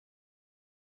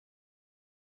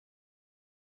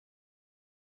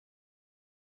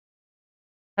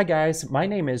Hi guys, my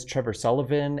name is Trevor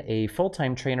Sullivan, a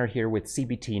full-time trainer here with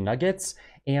CBT Nuggets,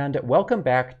 and welcome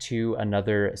back to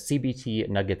another CBT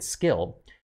Nuggets skill.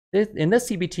 In this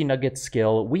CBT Nuggets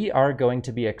skill, we are going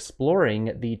to be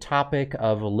exploring the topic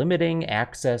of limiting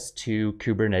access to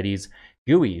Kubernetes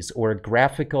GUIs, or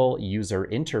graphical user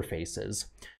interfaces.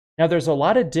 Now, there's a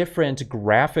lot of different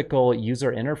graphical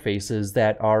user interfaces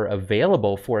that are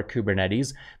available for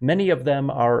Kubernetes. Many of them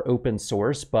are open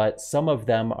source, but some of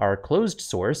them are closed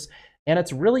source. And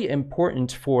it's really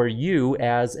important for you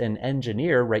as an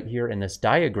engineer right here in this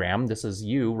diagram. This is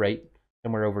you right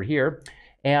somewhere over here.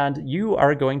 And you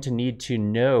are going to need to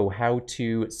know how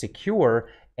to secure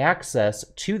access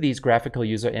to these graphical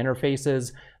user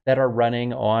interfaces that are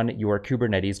running on your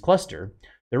Kubernetes cluster.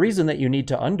 The reason that you need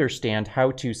to understand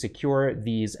how to secure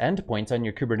these endpoints on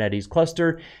your Kubernetes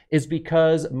cluster is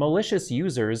because malicious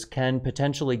users can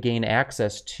potentially gain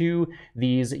access to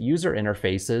these user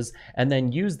interfaces and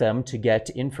then use them to get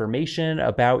information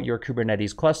about your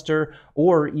Kubernetes cluster,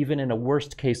 or even in a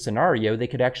worst case scenario, they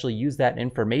could actually use that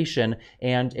information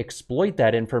and exploit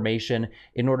that information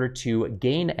in order to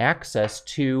gain access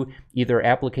to either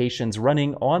applications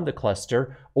running on the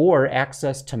cluster or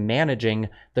access to managing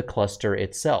the cluster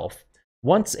itself.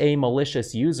 Once a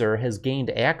malicious user has gained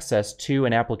access to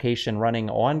an application running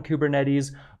on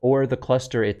Kubernetes or the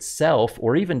cluster itself,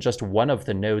 or even just one of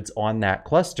the nodes on that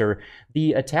cluster,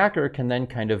 the attacker can then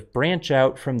kind of branch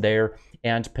out from there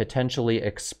and potentially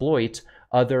exploit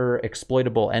other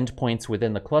exploitable endpoints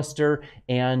within the cluster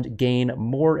and gain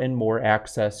more and more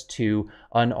access to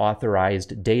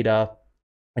unauthorized data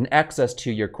and access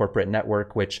to your corporate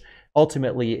network, which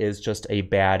ultimately is just a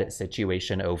bad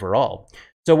situation overall.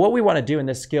 So what we want to do in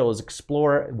this skill is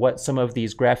explore what some of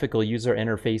these graphical user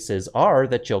interfaces are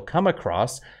that you'll come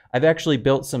across. I've actually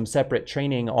built some separate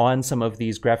training on some of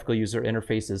these graphical user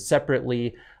interfaces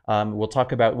separately. We'll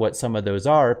talk about what some of those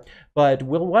are, but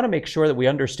we'll want to make sure that we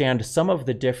understand some of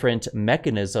the different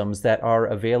mechanisms that are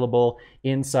available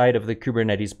inside of the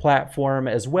Kubernetes platform,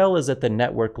 as well as at the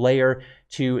network layer,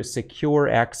 to secure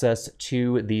access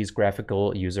to these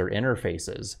graphical user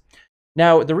interfaces.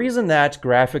 Now, the reason that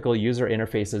graphical user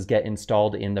interfaces get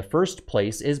installed in the first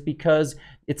place is because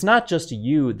it's not just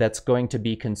you that's going to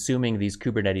be consuming these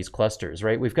Kubernetes clusters,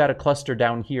 right? We've got a cluster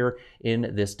down here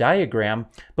in this diagram,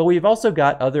 but we've also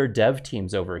got other dev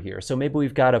teams over here. So maybe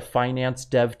we've got a finance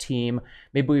dev team,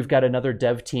 maybe we've got another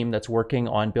dev team that's working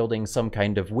on building some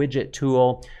kind of widget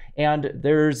tool. And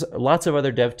there's lots of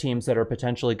other dev teams that are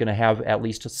potentially going to have at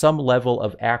least some level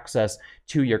of access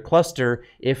to your cluster,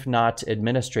 if not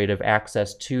administrative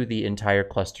access to the entire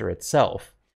cluster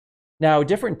itself. Now,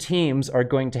 different teams are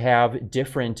going to have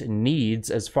different needs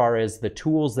as far as the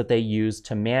tools that they use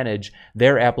to manage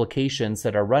their applications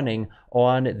that are running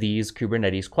on these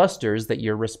Kubernetes clusters that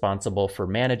you're responsible for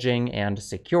managing and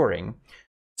securing.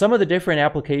 Some of the different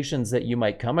applications that you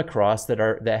might come across that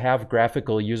have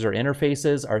graphical user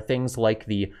interfaces are things like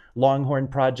the Longhorn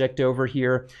project over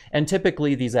here. And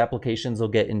typically these applications will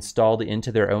get installed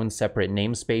into their own separate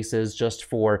namespaces just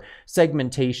for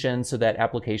segmentation, so that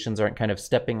applications aren't kind of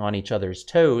stepping on each other's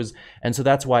toes. And so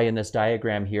that's why in this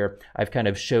diagram here, I've kind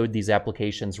of showed these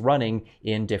applications running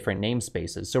in different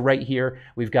namespaces. So right here,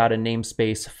 we've got a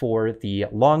namespace for the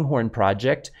Longhorn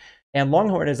project. And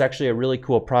Longhorn is actually a really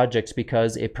cool project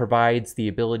because it provides the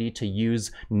ability to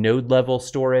use node-level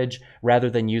storage rather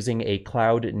than using a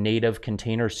cloud-native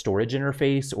container storage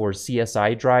interface or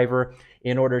CSI driver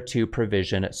in order to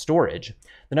provision storage.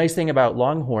 The nice thing about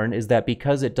Longhorn is that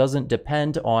because it doesn't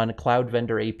depend on cloud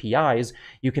vendor APIs,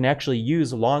 you can actually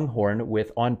use Longhorn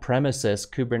with on-premises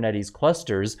Kubernetes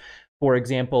clusters. For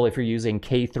example, if you're using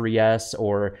K3s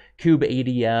or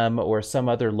kubeadm or some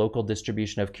other local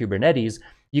distribution of Kubernetes,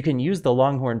 you can use the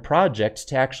Longhorn project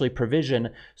to actually provision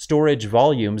storage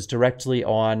volumes directly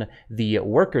on the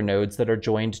worker nodes that are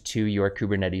joined to your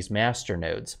Kubernetes master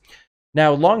nodes.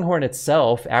 Now, Longhorn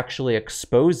itself actually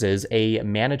exposes a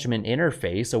management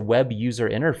interface, a web user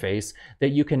interface,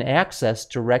 that you can access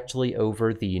directly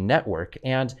over the network.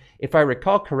 And if I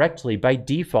recall correctly, by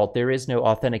default, there is no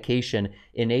authentication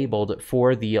enabled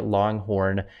for the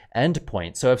Longhorn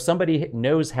endpoint. So if somebody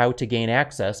knows how to gain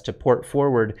access to port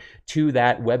forward to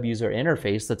that web user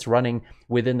interface that's running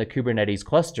within the Kubernetes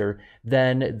cluster,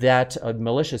 then that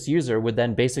malicious user would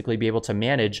then basically be able to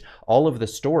manage all of the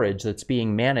storage that's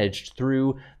being managed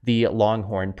through the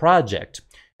Longhorn project.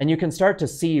 And you can start to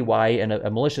see why a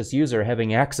malicious user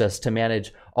having access to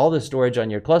manage all the storage on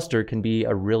your cluster can be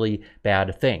a really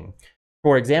bad thing.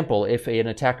 For example, if an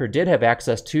attacker did have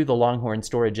access to the Longhorn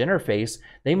storage interface,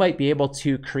 they might be able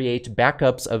to create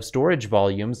backups of storage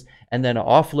volumes and then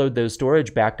offload those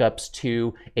storage backups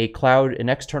to an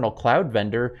external cloud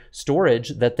vendor storage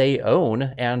that they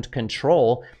own and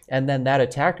control. And then that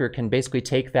attacker can basically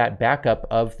take that backup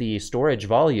of the storage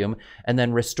volume and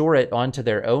then restore it onto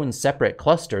their own separate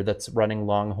cluster that's running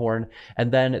Longhorn.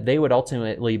 And then they would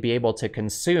ultimately be able to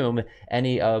consume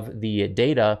any of the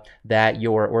data that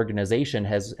your organization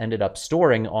has ended up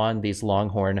storing on these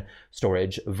Longhorn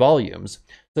storage volumes.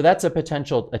 So that's a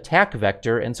potential attack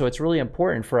vector, and so it's really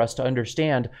important for us to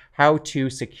understand how to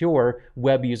secure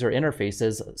web user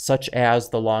interfaces such as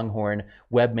the Longhorn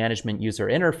Web Management User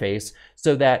Interface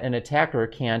so that an attacker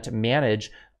can't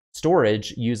manage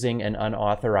storage using an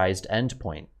unauthorized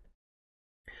endpoint.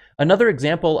 Another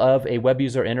example of a web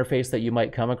user interface that you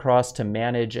might come across to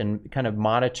manage and kind of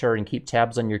monitor and keep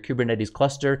tabs on your Kubernetes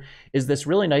cluster is this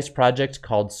really nice project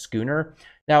called Skooner.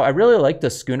 Now, I really like the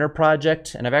Skooner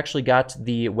project, and I've actually got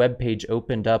the web page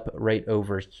opened up right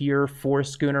over here for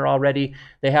Skooner already.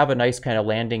 They have a nice kind of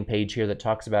landing page here that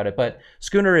talks about it, but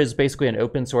Skooner is basically an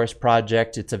open source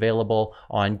project. It's available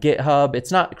on GitHub.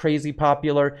 It's not crazy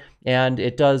popular, and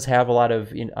it does have a lot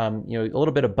of, a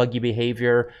little bit of buggy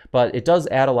behavior, but it does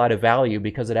add a lot of value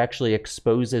because it actually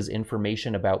exposes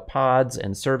information about pods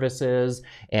and services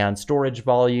and storage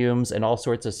volumes and all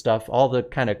sorts of stuff, all the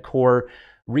kind of core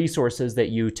resources that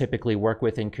you typically work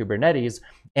with in Kubernetes,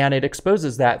 and it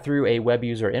exposes that through a web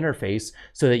user interface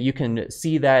so that you can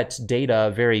see that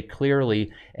data very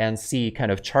clearly and see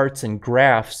kind of charts and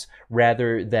graphs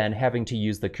rather than having to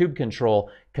use the kubectl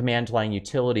command line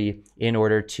utility in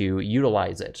order to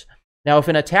utilize it. Now, if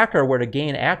an attacker were to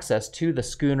gain access to the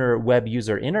Skooner web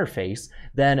user interface,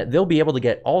 then they'll be able to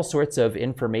get all sorts of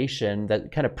information,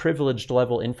 that kind of privileged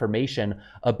level information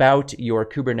about your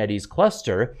Kubernetes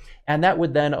cluster, and that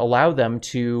would then allow them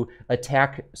to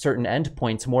attack certain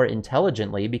endpoints more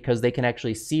intelligently because they can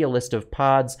actually see a list of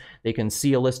pods, they can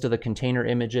see a list of the container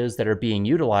images that are being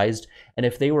utilized, and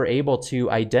if they were able to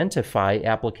identify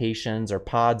applications or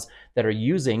pods that are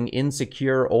using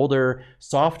insecure older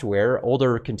software,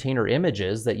 older container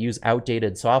images that use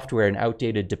outdated software and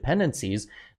outdated dependencies,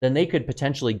 then they could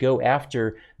potentially go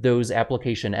after those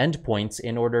application endpoints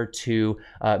in order to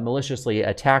maliciously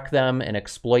attack them and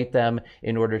exploit them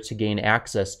in order to gain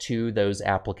access to those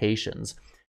applications.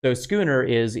 So Skooner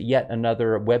is yet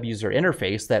another web user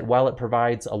interface that, while it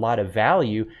provides a lot of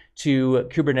value to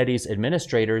Kubernetes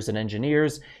administrators and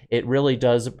engineers, it really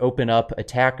does open up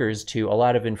attackers to a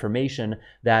lot of information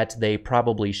that they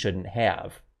probably shouldn't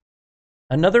have.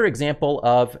 Another example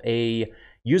of a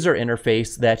user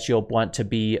interface that you'll want to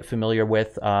be familiar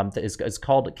with is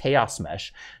called Chaos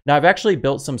Mesh. Now, I've actually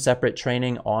built some separate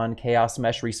training on Chaos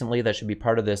Mesh recently that should be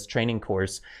part of this training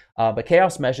course. But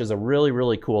Chaos Mesh is a really,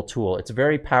 really cool tool. It's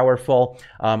very powerful.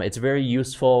 It's very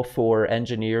useful for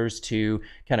engineers to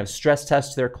kind of stress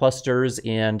test their clusters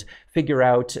and figure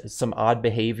out some odd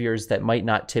behaviors that might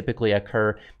not typically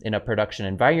occur in a production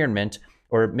environment.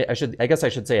 Or I guess I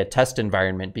should say a test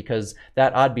environment, because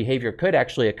that odd behavior could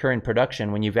actually occur in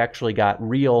production when you've actually got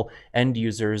real end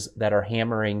users that are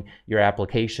hammering your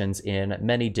applications in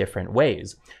many different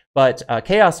ways. But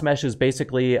Chaos Mesh is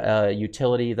basically a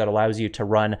utility that allows you to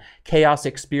run chaos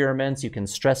experiments. You can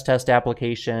stress test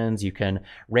applications. You can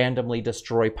randomly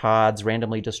destroy pods,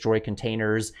 randomly destroy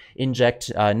containers,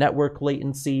 inject network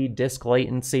latency, disk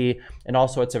latency, and all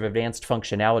sorts of advanced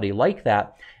functionality like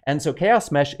that. And so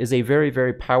Chaos Mesh is a very,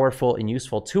 very powerful and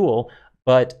useful tool.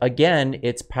 But again,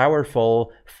 it's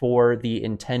powerful for the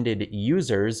intended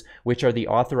users, which are the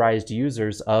authorized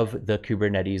users of the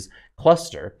Kubernetes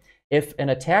cluster. If an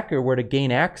attacker were to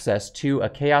gain access to a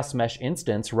Chaos Mesh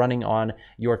instance running on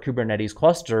your Kubernetes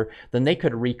cluster, then they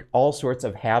could wreak all sorts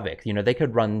of havoc. They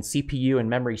could run CPU and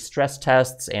memory stress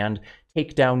tests and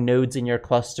take down nodes in your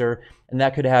cluster, and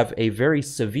that could have a very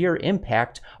severe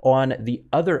impact on the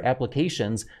other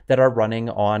applications that are running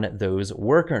on those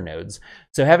worker nodes.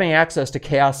 So having access to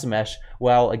Chaos Mesh,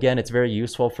 well, again, it's very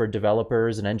useful for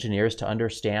developers and engineers to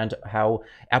understand how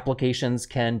applications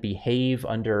can behave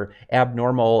under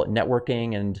abnormal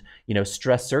networking and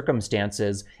stress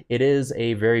circumstances. It is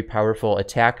a very powerful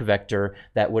attack vector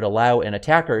that would allow an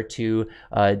attacker to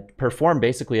perform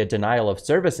basically a denial of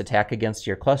service attack against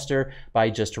your cluster by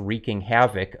just wreaking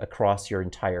havoc across your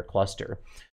entire cluster.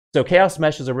 So Chaos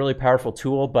Mesh is a really powerful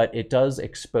tool, but it does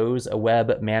expose a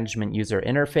web management user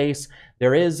interface.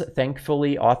 There is,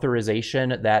 thankfully,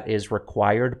 authorization that is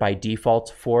required by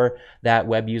default for that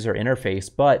web user interface.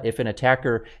 But if an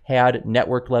attacker had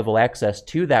network level access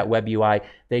to that web UI,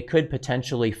 they could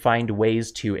potentially find ways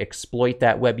to exploit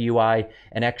that web UI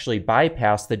and actually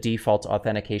bypass the default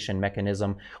authentication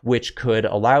mechanism, which could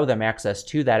allow them access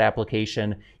to that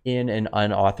application in an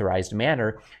unauthorized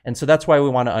manner. And so that's why we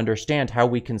want to understand how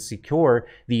we can secure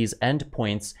these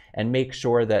endpoints and make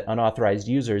sure that unauthorized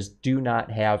users do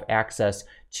not have access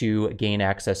to gain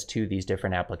access to these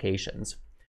different applications.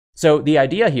 So the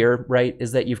idea here, right,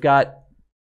 is that you've got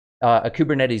a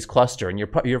Kubernetes cluster, and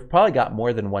you've probably got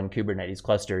more than one Kubernetes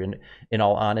cluster in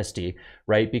all honesty,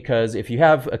 right? Because if you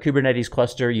have a Kubernetes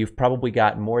cluster, you've probably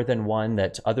got more than one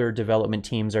that other development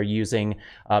teams are using.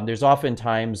 There's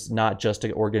oftentimes not just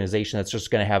an organization that's just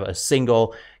going to have a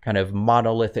single kind of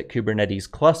monolithic Kubernetes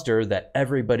cluster that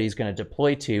everybody's going to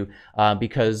deploy to,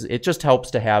 because it just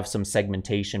helps to have some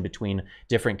segmentation between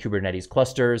different Kubernetes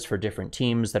clusters for different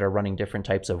teams that are running different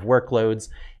types of workloads.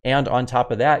 And on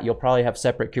top of that, you'll probably have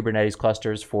separate Kubernetes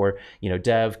clusters for,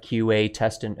 dev, QA,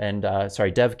 test, dev,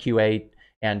 QA,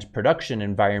 and production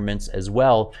environments as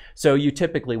well. So you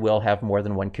typically will have more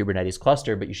than one Kubernetes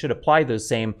cluster, but you should apply those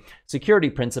same security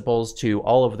principles to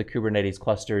all of the Kubernetes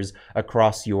clusters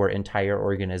across your entire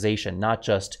organization, not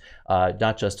just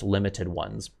limited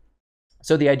ones.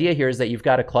 So the idea here is that you've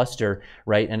got a cluster,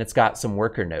 right, and it's got some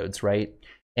worker nodes, right?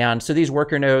 And so these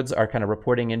worker nodes are kind of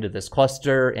reporting into this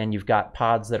cluster, and you've got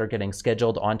pods that are getting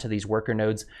scheduled onto these worker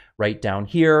nodes right down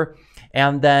here.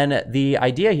 And then the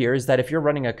idea here is that if you're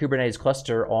running a Kubernetes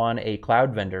cluster on a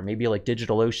cloud vendor, maybe like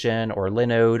DigitalOcean or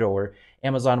Linode or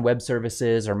Amazon Web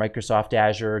Services or Microsoft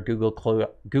Azure, Google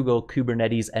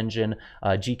Kubernetes Engine,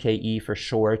 GKE for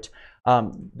short,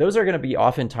 those are going to be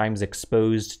oftentimes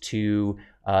exposed to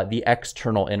the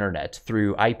external internet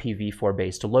through IPv4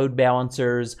 based load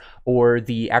balancers, or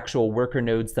the actual worker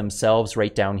nodes themselves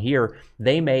right down here.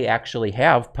 They may actually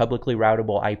have publicly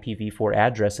routable IPv4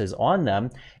 addresses on them.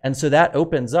 And so that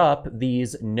opens up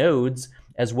these nodes,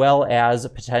 as well as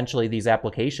potentially these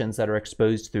applications that are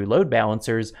exposed through load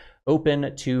balancers,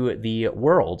 open to the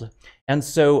world. And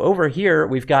so over here,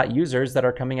 we've got users that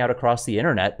are coming out across the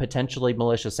internet, potentially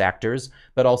malicious actors,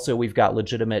 but also we've got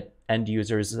legitimate end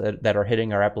users that are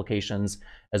hitting our applications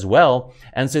as well.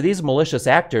 And so these malicious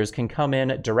actors can come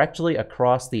in directly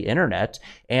across the internet,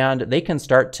 and they can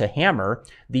start to hammer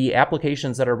the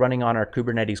applications that are running on our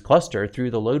Kubernetes cluster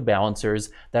through the load balancers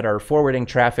that are forwarding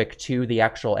traffic to the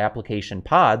actual application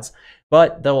pods,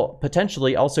 but they'll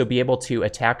potentially also be able to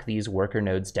attack these worker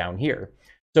nodes down here.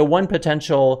 So one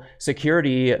potential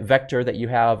security vector that you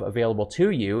have available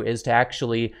to you is to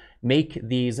actually make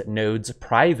these nodes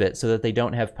private so that they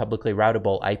don't have publicly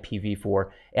routable IPv4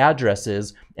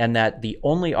 addresses, and that the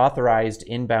only authorized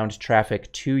inbound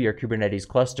traffic to your Kubernetes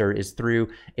cluster is through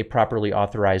a properly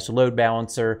authorized load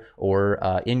balancer or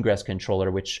ingress controller,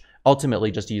 which ultimately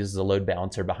just uses a load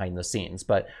balancer behind the scenes.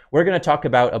 But we're going to talk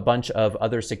about a bunch of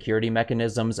other security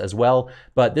mechanisms as well.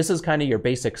 But this is kind of your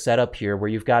basic setup here, where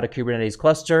you've got a Kubernetes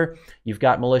cluster, you've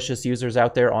got malicious users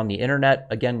out there on the internet.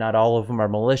 Again, not all of them are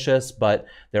malicious, but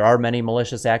there are many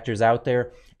malicious actors out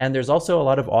there. And there's also a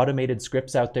lot of automated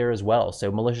scripts out there as well.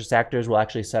 So malicious actors will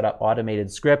actually set up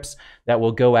automated scripts that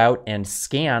will go out and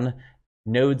scan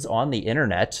nodes on the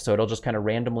internet. So it'll just kind of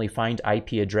randomly find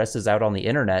IP addresses out on the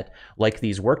internet, like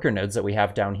these worker nodes that we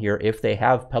have down here, if they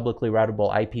have publicly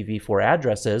routable IPv4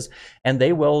 addresses, and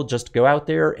they will just go out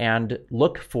there and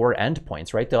look for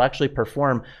endpoints, right? They'll actually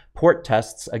perform port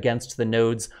tests against the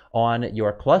nodes on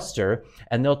your cluster,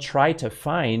 and they'll try to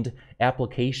find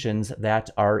applications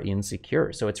that are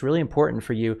insecure. So it's really important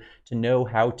for you to know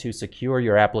how to secure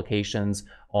your applications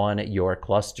on your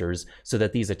clusters so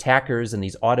that these attackers and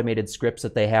these automated scripts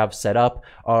that they have set up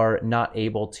are not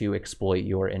able to exploit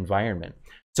your environment.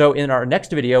 So in our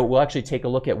next video, we'll actually take a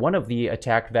look at one of the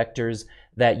attack vectors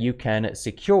that you can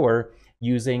secure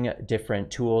using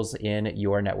different tools in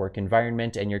your network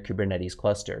environment and your Kubernetes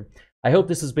cluster. I hope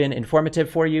this has been informative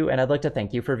for you, and I'd like to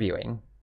thank you for viewing.